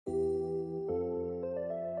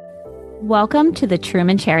Welcome to the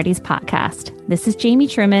Truman Charities Podcast. This is Jamie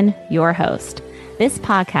Truman, your host. This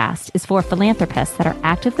podcast is for philanthropists that are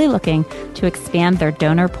actively looking to expand their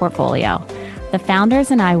donor portfolio. The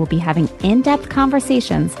founders and I will be having in-depth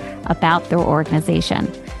conversations about their organization.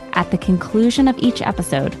 At the conclusion of each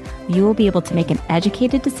episode, you will be able to make an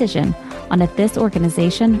educated decision on if this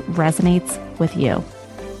organization resonates with you.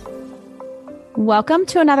 Welcome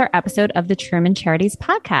to another episode of the Truman Charities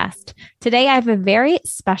Podcast. Today, I have a very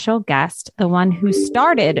special guest, the one who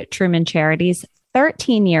started Truman Charities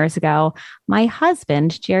 13 years ago, my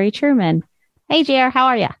husband, Jerry Truman. Hey, Jer, how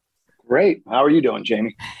are you? Great. How are you doing,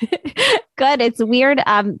 Jamie? Good. It's weird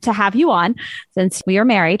to have you on since we are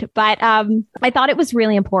married, but I thought it was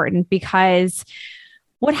really important because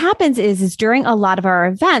what happens is during a lot of our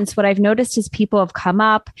events, what I've noticed is people have come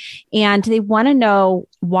up and they want to know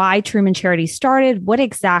why Truman Charities started, what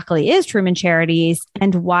exactly is Truman Charities,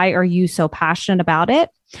 and why are you so passionate about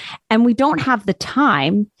it? And we don't have the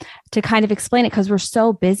time to kind of explain it because we're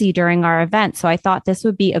so busy during our event. So I thought this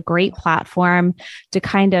would be a great platform to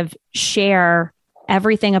kind of share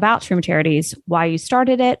everything about Truman Charities, why you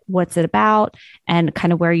started it, what's it about, and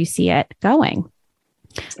kind of where you see it going.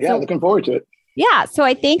 Yeah, looking forward to it. Yeah. So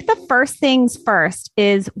I think the first things first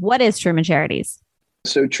is, what is Truman Charities?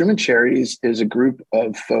 So Truman Charities is a group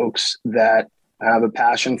of folks that have a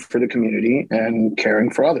passion for the community and caring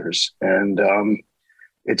for others. And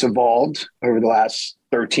it's evolved over the last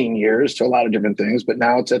 13 years to a lot of different things, but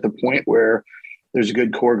now it's at the point where there's a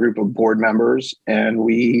good core group of board members and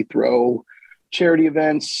we throw charity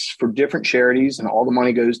events for different charities and all the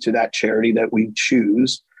money goes to that charity that we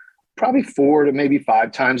choose, probably 4 to maybe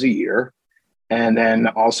 5 times a year. And then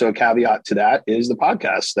also a caveat to that is the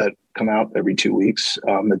podcasts that come out every 2 weeks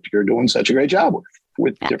that you're doing such a great job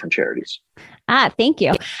with different charities. Thank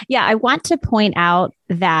you. Yeah, I want to point out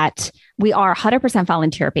that we are 100%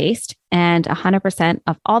 volunteer based and 100%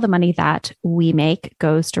 of all the money that we make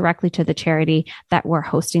goes directly to the charity that we're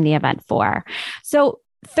hosting the event for. So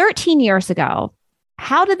 13 years ago,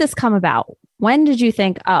 how did this come about? When did you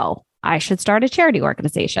think, oh, I should start a charity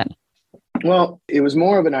organization? Well, it was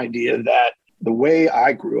more of an idea that the way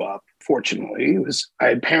I grew up, fortunately, was I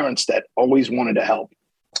had parents that always wanted to help.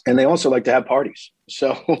 And they also like to have parties.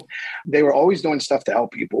 So they were always doing stuff to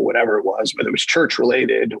help people, whatever it was, whether it was church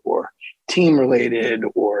related or team related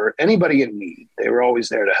or anybody in need. They were always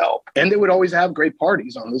there to help. And they would always have great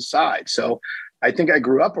parties on the side. So I think I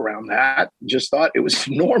grew up around that, just thought it was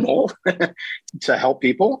normal to help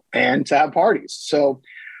people and to have parties. So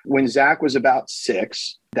when Zach was about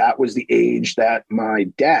 6, that was the age that my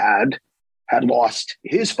dad had lost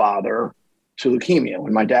his father to leukemia.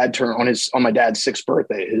 When my dad turned on my dad's 6th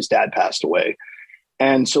birthday, his dad passed away.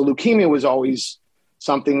 And so leukemia was always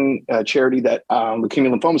something, a charity that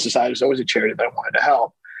Leukemia Lymphoma Society was always a charity that I wanted to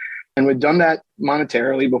help. And we'd done that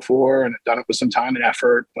monetarily before and done it with some time and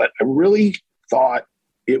effort, but I really thought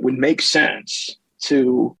it would make sense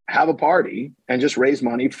to have a party and just raise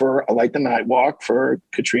money for a Light the Night Walk for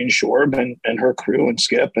Katrina Shorb and her crew and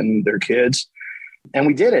Skip and their kids. And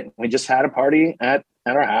we did it. We just had a party at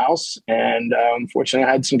our house. And unfortunately,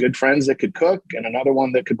 I had some good friends that could cook and another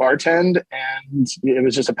one that could bartend. And it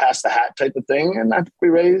was just a pass the hat type of thing. And I think we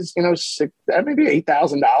raised, maybe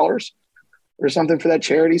 $8,000 or something for that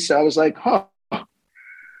charity. So I was like,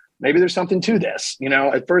 maybe there's something to this.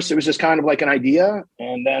 At first it was just kind of like an idea.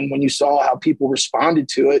 And then when you saw how people responded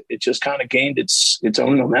to it, it just kind of gained its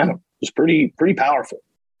own momentum. It was pretty powerful.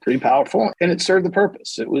 Pretty powerful. And it served the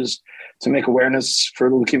purpose. It was to make awareness for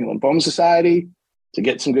the Leukemia Lymphoma Society, to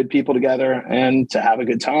get some good people together and to have a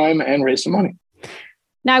good time and raise some money.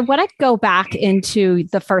 Now, I want to go back into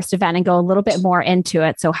the first event and go a little bit more into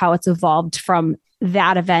it. So how it's evolved from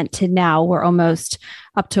that event to now, we're almost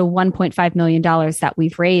up to $1.5 million that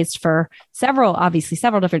we've raised for several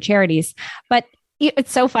different charities. But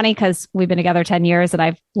it's so funny because we've been together 10 years and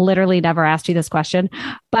I've literally never asked you this question,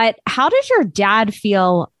 but how does your dad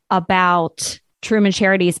feel about Truman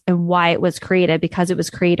Charities and why it was created? Because it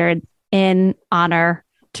was created in honor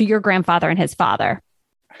to your grandfather and his father.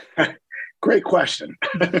 Great question.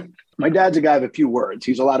 My dad's a guy of a few words.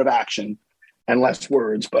 He's a lot of action and less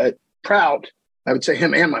words, but proud. I would say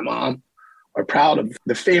him and my mom are proud of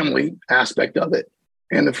the family aspect of it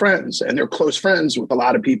and the friends, and they're close friends with a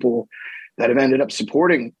lot of people that have ended up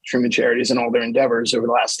supporting Truman Charities and all their endeavors over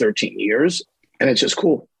the last 13 years. And it's just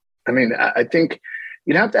cool. I mean, I think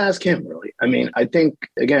you'd have to ask him, really. I mean, I think,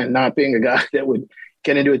 again, not being a guy that would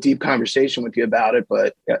get into a deep conversation with you about it,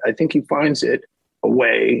 but I think he finds it a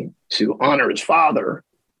way to honor his father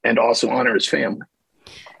and also honor his family.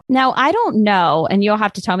 Now, I don't know, and you'll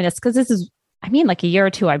have to tell me this because this is, like a year or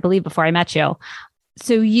two, I believe, before I met you.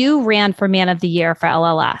 So you ran for Man of the Year for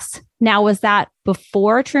LLS. Now, was that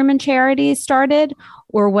before Truman Charities started,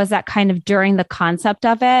 or was that kind of during the concept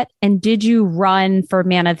of it? And did you run for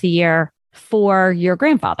Man of the Year for your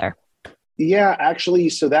grandfather? Yeah, actually,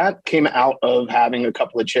 so that came out of having a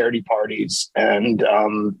couple of charity parties. And,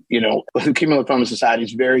 the Cumulative Lymphoma Society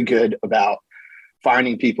is very good about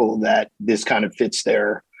finding people that this kind of fits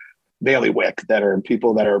their bailiwick, that are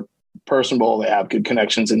people that are personable, they have good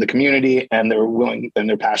connections in the community, and they're willing and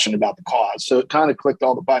they're passionate about the cause. So it kind of clicked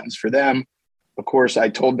all the buttons for them. Of course, I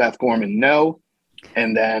told Beth Gorman no.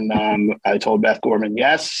 And then I told Beth Gorman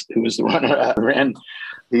yes, who was the runner, ran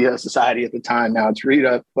the society at the time. Now it's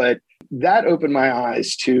Rita. But that opened my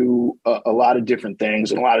eyes to a lot of different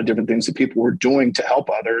things and a lot of different things that people were doing to help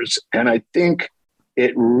others. And I think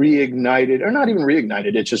it reignited, or not even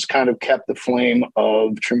reignited, it just kind of kept the flame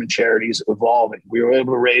of Truman Charities evolving. We were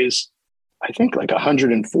able to raise, I think, like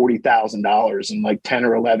 $140,000 in like 10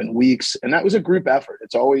 or 11 weeks. And that was a group effort.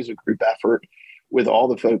 It's always a group effort with all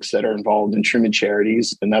the folks that are involved in Truman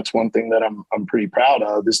Charities. And that's one thing that I'm pretty proud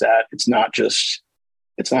of, is that it's not just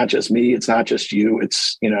me, it's not just you,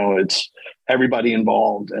 it's everybody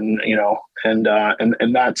involved. And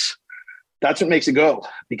that's what makes it go,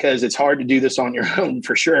 because it's hard to do this on your own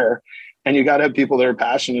for sure. And you got to have people that are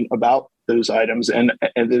passionate about those items and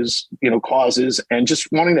those, causes, and just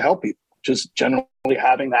wanting to help people, just generally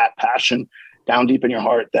having that passion down deep in your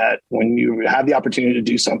heart that when you have the opportunity to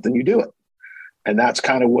do something, you do it. And that's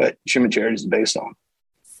kind of what Truman Charities is based on.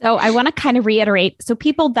 So I want to kind of reiterate. So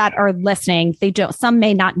people that are listening, some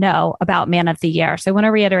may not know about Man of the Year. So I want to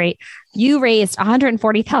reiterate, you raised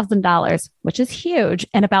 $140,000, which is huge,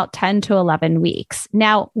 in about 10 to 11 weeks.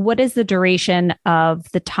 Now, what is the duration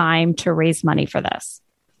of the time to raise money for this?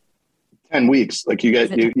 10 weeks. Like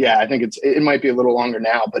yeah, I think it might be a little longer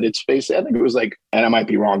now, but it's basically, I think it was like, and I might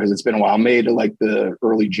be wrong because it's been a while, May to like the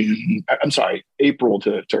early June, April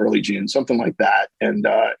to early June, something like that. And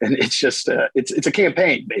it's just, it's a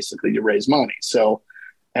campaign basically to raise money. So,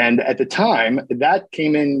 and at the time that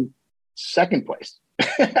came in second place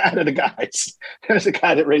out of the guys. There's a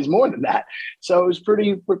guy that raised more than that. So it was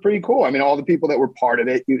pretty cool. I mean, all the people that were part of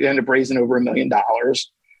it, you end up raising over $1 million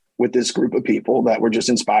with this group of people that were just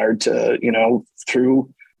inspired to,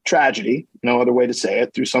 through tragedy, no other way to say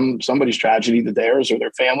it, through somebody's tragedy, theirs or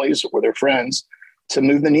their families or their friends, to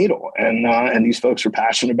move the needle. And these folks are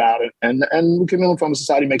passionate about it. And Leukemia Lymphoma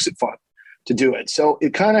Society makes it fun to do it. So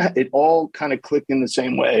it all kind of clicked in the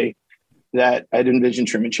same way that I'd envisioned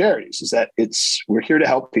Truman Charities, is that we're here to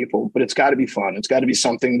help people, but it's got to be fun. It's got to be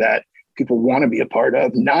something that people want to be a part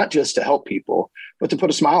of, not just to help people, but to put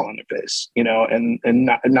a smile on their face, and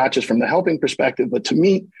not just from the helping perspective, but to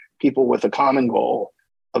meet people with a common goal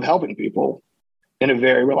of helping people in a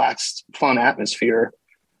very relaxed, fun atmosphere.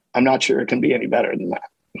 I'm not sure it can be any better than that.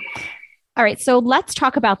 All right. So let's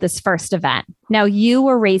talk about this first event. Now, you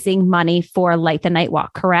were raising money for Light the Night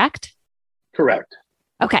Walk, correct? Correct.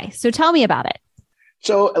 Okay. So tell me about it.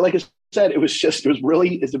 So like I said, it was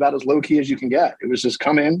really about as low key as you can get. It was just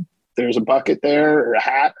come in, there's a bucket there or a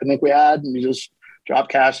hat, I think we had, and you just drop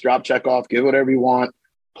cash, drop check off, give whatever you want,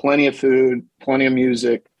 plenty of food, plenty of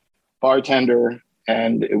music, bartender.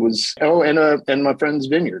 And it was, and my friend's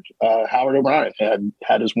vineyard, Howard O'Brien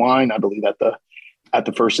had his wine, I believe, at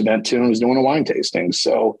the first event too, and was doing a wine tasting.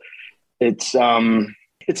 So it's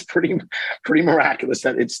pretty miraculous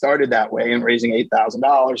that it started that way, and raising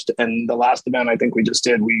 $8,000. And the last event I think we just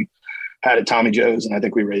did, we had at Tommy Joe's, and I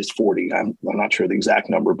think we raised 40. I'm not sure the exact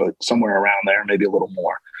number, but somewhere around there, maybe a little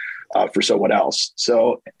more for someone else.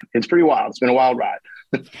 So it's pretty wild. It's been a wild ride.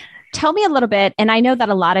 Tell me a little bit, and I know that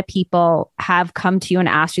a lot of people have come to you and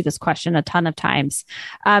asked you this question a ton of times.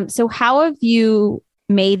 So how have you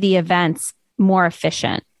made the events more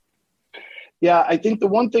efficient? Yeah, I think the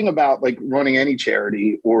one thing about like running any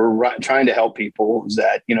charity or trying to help people is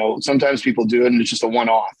that, sometimes people do it and it's just a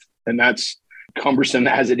one-off, and that's cumbersome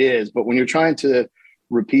as it is. But when you're trying to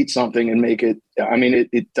repeat something and make it,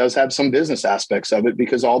 it does have some business aspects of it,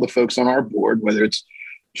 because all the folks on our board, whether it's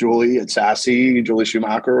Julie at Sassy, Julie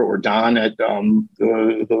Schumacher, or Don at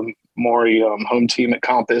the Maury home team at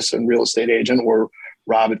Compass and real estate agent, or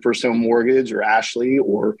Rob at First Home Mortgage, or Ashley,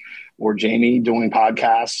 or Jamie doing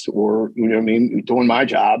podcasts, or, doing my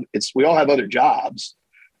job. We all have other jobs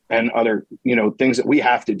and other, things that we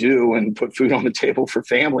have to do and put food on the table for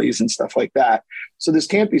families and stuff like that. So this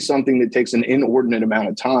can't be something that takes an inordinate amount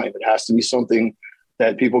of time. It has to be something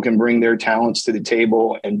that people can bring their talents to the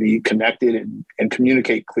table and be connected and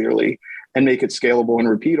communicate clearly and make it scalable and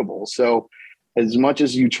repeatable. So as much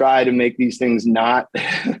as you try to make these things not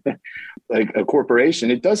like a corporation,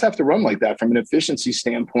 it does have to run like that from an efficiency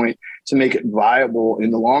standpoint to make it viable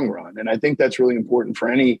in the long run. And I think that's really important for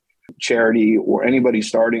any charity or anybody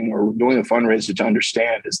starting or doing a fundraiser to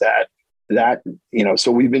understand, is that, so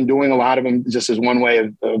we've been doing a lot of them just as one way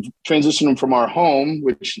of transitioning from our home,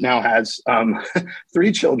 which now has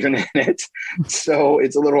 3 children in it. So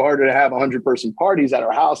it's a little harder to have 100-person parties at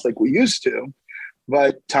our house like we used to.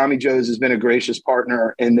 But Tommy Joe's has been a gracious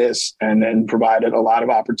partner in this and provided a lot of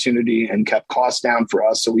opportunity and kept costs down for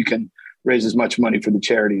us so we can raise as much money for the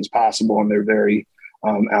charity as possible. And they're very,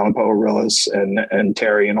 Alan Poerillas and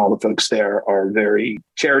Terry and all the folks there are very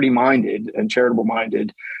charity minded and charitable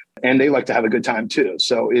minded. And they like to have a good time too.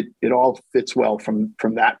 So it all fits well from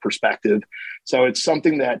that perspective. So it's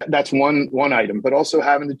something that's one item, but also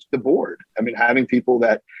having the board. I mean, having people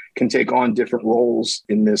that can take on different roles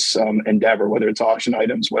in this endeavor, whether it's auction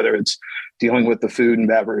items, whether it's dealing with the food and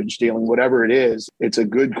beverage, dealing whatever it is. It's a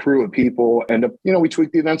good crew of people. And, we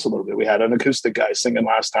tweaked the events a little bit. We had an acoustic guy singing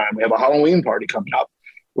last time. We have a Halloween party coming up,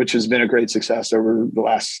 which has been a great success over the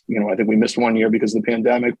last, I think we missed 1 year because of the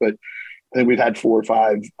pandemic, but I think we've had 4 or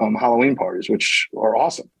 5 Halloween parties, which are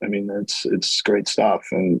awesome. I mean, it's great stuff.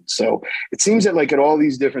 And so it seems that like at all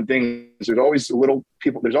these different things, there's always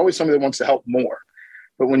there's always somebody that wants to help more.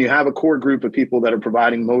 But when you have a core group of people that are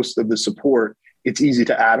providing most of the support, it's easy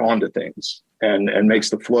to add on to things and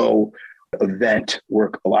makes the flow event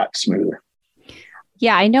work a lot smoother.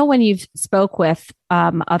 Yeah, I know when you've spoke with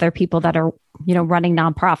other people that are, running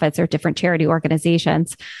nonprofits or different charity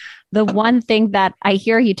organizations, the one thing that I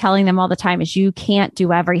hear you telling them all the time is you can't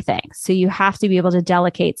do everything. So you have to be able to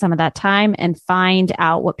delegate some of that time and find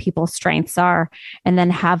out what people's strengths are and then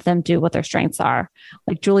have them do what their strengths are.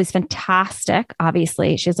 Like Julie's fantastic.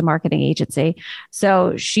 Obviously, she has a marketing agency.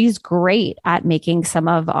 So she's great at making some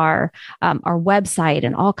of our website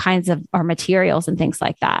and all kinds of our materials and things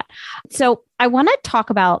like that. So I want to talk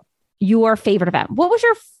about your favorite event. What was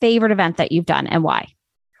your favorite event that you've done and why?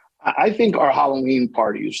 I think our Halloween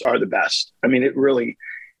parties are the best. I mean, it really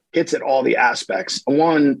hits at all the aspects.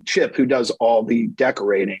 One, Chip, who does all the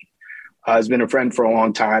decorating, has been a friend for a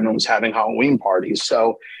long time and was having Halloween parties.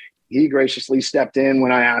 So he graciously stepped in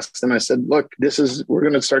when I asked him. I said, look, we're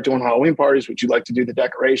going to start doing Halloween parties. Would you like to do the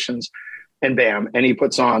decorations? And bam. And he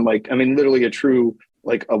puts on literally a true,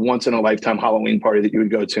 like a once in a lifetime Halloween party that you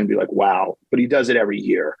would go to and be like, wow. But he does it every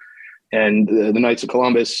year. And the Knights of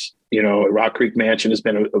Columbus, Rock Creek Mansion has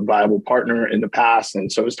been a viable partner in the past.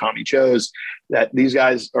 And so is Tommy Joe's, that these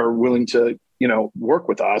guys are willing to, work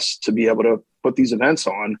with us to be able to put these events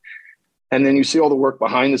on. And then you see all the work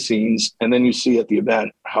behind the scenes. And then you see at the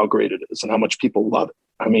event how great it is and how much people love it.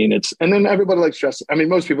 I mean, and then everybody likes dressing. I mean,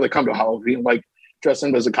 most people that come to Halloween like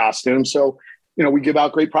dressing as a costume. So, we give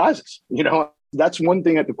out great prizes. That's one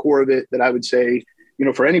thing at the core of it that I would say,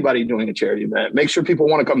 for anybody doing a charity event, make sure people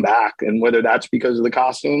want to come back. And whether that's because of the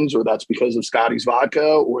costumes or that's because of Scotty's vodka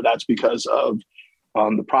or that's because of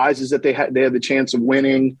the prizes that they had the chance of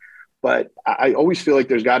winning. But I always feel like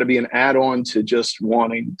there's got to be an add-on to just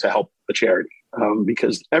wanting to help a charity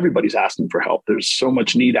because everybody's asking for help. There's so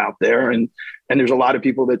much need out there. And there's a lot of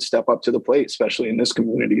people that step up to the plate, especially in this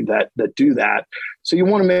community that do that. So you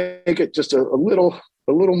want to make it just a little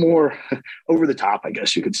more over the top, I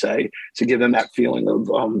guess you could say, to give them that feeling of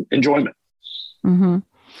enjoyment. Mm-hmm.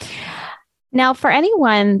 Now, for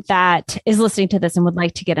anyone that is listening to this and would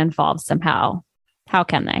like to get involved somehow, how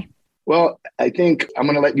can they? Well, I think I'm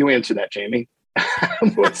going to let you answer that, Jamie.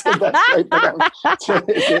 What's the best way?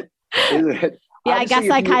 Is it Yeah, I guess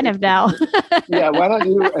I kind of know. Yeah, why don't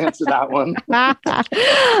you answer that one?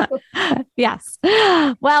 Yes.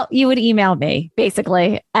 Well, you would email me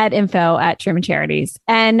basically at info@Truman Charities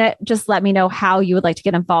and just let me know how you would like to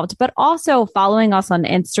get involved, but also following us on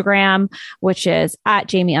Instagram, which is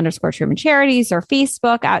 @Jamie_Truman Charities or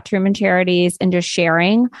Facebook @Truman Charities, and just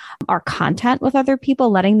sharing our content with other people,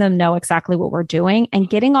 letting them know exactly what we're doing and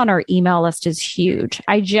getting on our email list is huge.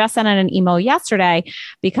 I just sent out an email yesterday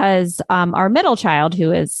because our middle child,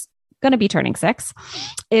 who is going to be turning 6,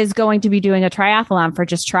 is going to be doing a triathlon for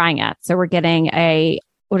just trying it. So we're getting a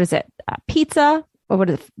pizza, or what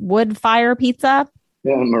is it, wood fire pizza?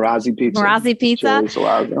 Yeah, Marazzi pizza.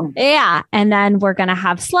 Yeah. And then we're going to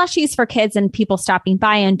have slushies for kids and people stopping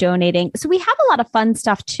by and donating. So we have a lot of fun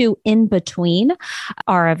stuff too in between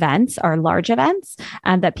our events, our large events,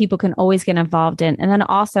 that people can always get involved in. And then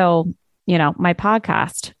also, my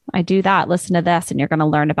podcast, I do that. Listen to this, and you're going to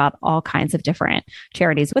learn about all kinds of different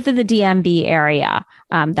charities within the DMV area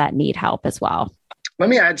that need help as well. Let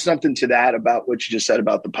me add something to that about what you just said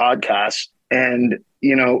about the podcast. And,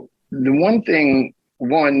 the one thing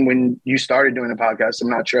one, when you started doing a podcast, I'm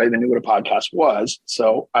not sure I even knew what a podcast was.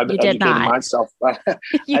 So I've educated myself. I've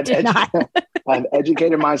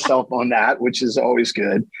educated myself on that, which is always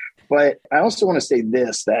good. But I also want to say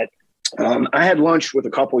this, that I had lunch with a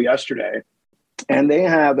couple yesterday, and they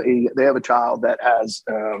have a child that has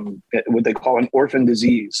what they call an orphan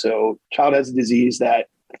disease. So child has a disease that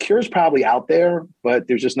the cure is probably out there, but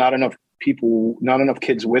there's just not enough people, not enough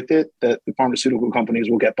kids with it that the pharmaceutical companies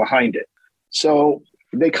will get behind it. So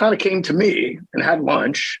they kind of came to me and had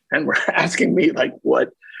lunch and were asking me, like,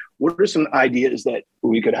 what are some ideas that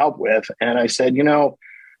we could help with? And I said,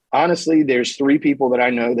 honestly, there's 3 people that I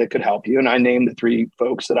know that could help you. And I named the 3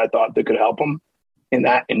 folks that I thought that could help them in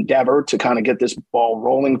that endeavor to kind of get this ball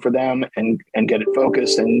rolling for them and get it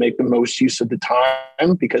focused and make the most use of the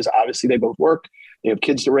time, because obviously they both work. They have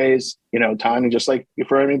kids to raise, time, and just like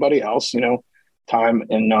for anybody else, time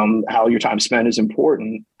and how your time spent is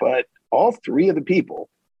important. But all 3 of the people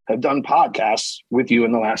have done podcasts with you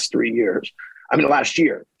in the last 3 years. Last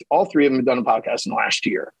year. All 3 of them have done a podcast in the last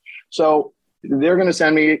year. So they're going to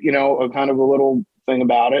send me, a kind of a little thing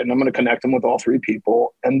about it, and I'm going to connect them with all 3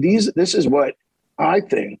 people. And this is what I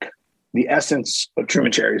think the essence of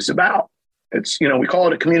Truman Charity is about. It's, we call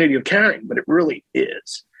it a community of caring, but it really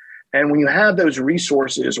is. And when you have those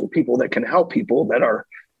resources or people that can help people that are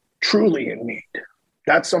truly in need,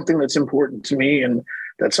 that's something that's important to me. And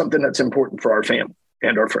that's something that's important for our family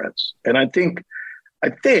and our friends. And I think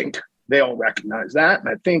they all recognize that. And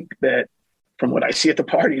I think that from what I see at the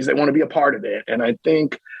parties, they want to be a part of it. And I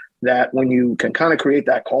think that when you can kind of create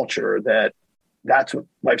that culture, that's what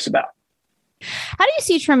life's about. How do you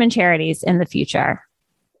see Truman Charities in the future?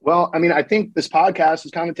 Well, I think this podcast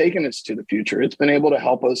has kind of taken us to the future. It's been able to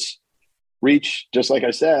help us reach, just like I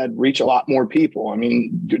said, reach a lot more people.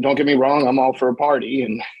 Don't get me wrong. I'm all for a party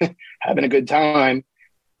and having a good time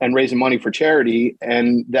and raising money for charity.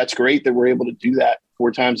 And that's great that we're able to do that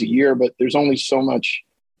 4 times a year, but there's only so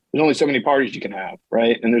many parties you can have,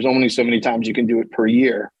 right? And there's only so many times you can do it per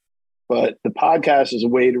year. But the podcast is a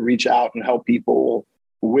way to reach out and help people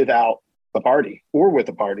without a party or with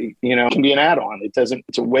a party. It can be an add-on.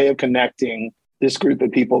 It's a way of connecting this group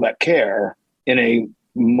of people that care in a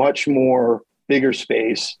much more bigger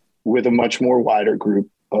space with a much more wider group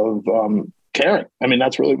of caring.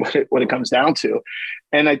 That's really what it comes down to.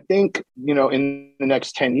 And I think, in the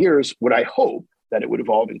next 10 years, what I hope that it would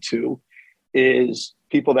evolve into is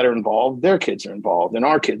people that are involved, their kids are involved, and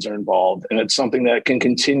our kids are involved. And it's something that can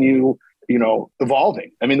continue,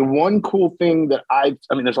 evolving. The one cool thing that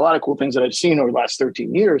there's a lot of cool things that I've seen over the last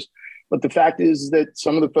 13 years, but the fact is that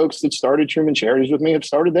some of the folks that started Truman Charities with me have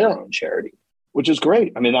started their own charity, which is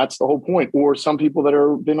great. That's the whole point. Or some people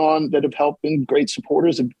that have helped, been great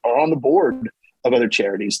supporters, are on the board of other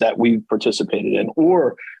charities that we've participated in,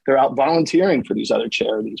 or they're out volunteering for these other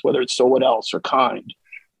charities, whether it's So What Else or Kind,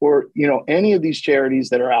 or, any of these charities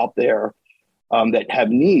that are out there that have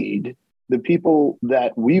need. The people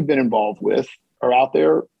that we've been involved with are out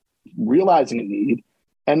there realizing a need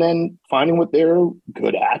and then finding what they're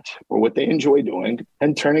good at or what they enjoy doing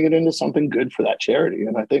and turning it into something good for that charity.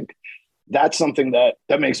 And I think that's something that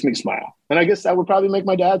makes me smile. And I guess that would probably make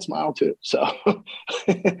my dad smile too. So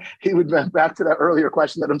he would, back to that earlier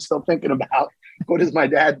question that I'm still thinking about, what does my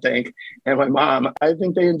dad think? And my mom, I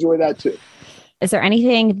think they enjoy that too. Is there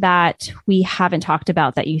anything that we haven't talked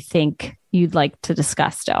about that you think you'd like to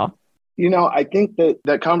discuss still? I think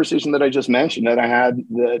that conversation that I just mentioned that I had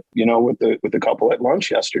with the couple at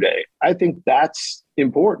lunch yesterday, I think that's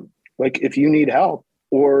important. Like, if you need help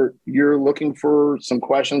or you're looking for some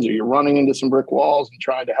questions or you're running into some brick walls and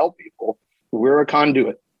trying to help people, we're a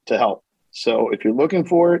conduit to help. So if you're looking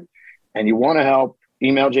for it and you want to help,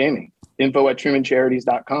 email Jamie,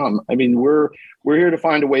 info@trumancharities.com. We're here to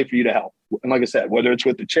find a way for you to help. And like I said, whether it's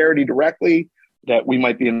with the charity directly that we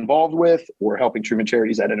might be involved with, or helping Truman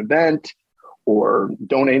Charities at an event, or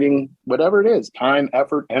donating, whatever it is, time,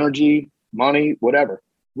 effort, energy, money, whatever,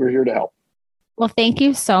 we're here to help. Well, thank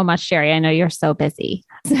you so much, Jerry. I know you're so busy.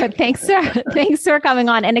 So thanks for coming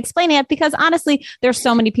on and explaining it, because honestly, there's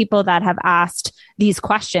so many people that have asked these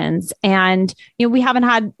questions and, we haven't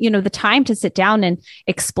had, the time to sit down and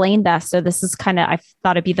explain this. So this is I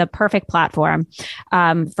thought it'd be the perfect platform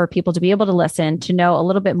for people to be able to listen, to know a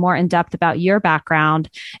little bit more in depth about your background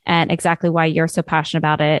and exactly why you're so passionate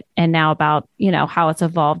about it. And now about, how it's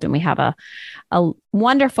evolved. And we have a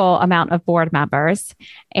wonderful amount of board members.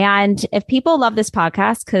 And if people love this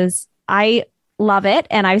podcast, because I love it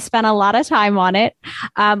and I've spent a lot of time on it,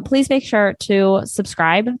 please make sure to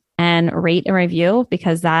subscribe and rate and review,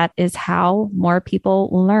 because that is how more people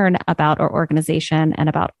learn about our organization and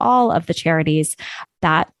about all of the charities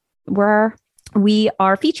that we're we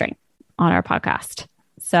are featuring on our podcast.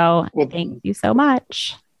 So thank you so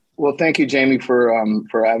much. Well, thank you, Jamie, for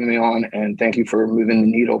having me on, and thank you for moving the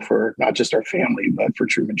needle for not just our family, but for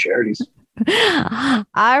Truman Charities.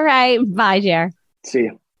 All right. Bye, Jer. See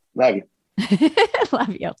you. Love you.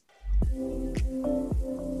 Love you.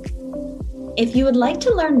 If you would like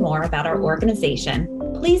to learn more about our organization,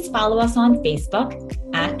 please follow us on Facebook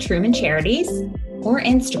at Truman Charities or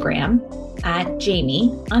Instagram at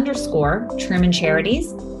Jamie_Truman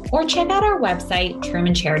Charities, or check out our website,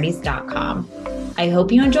 trumancharities.com. I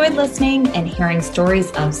hope you enjoyed listening and hearing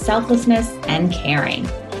stories of selflessness and caring.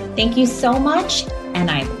 Thank you so much,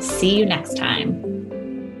 and I will see you next time.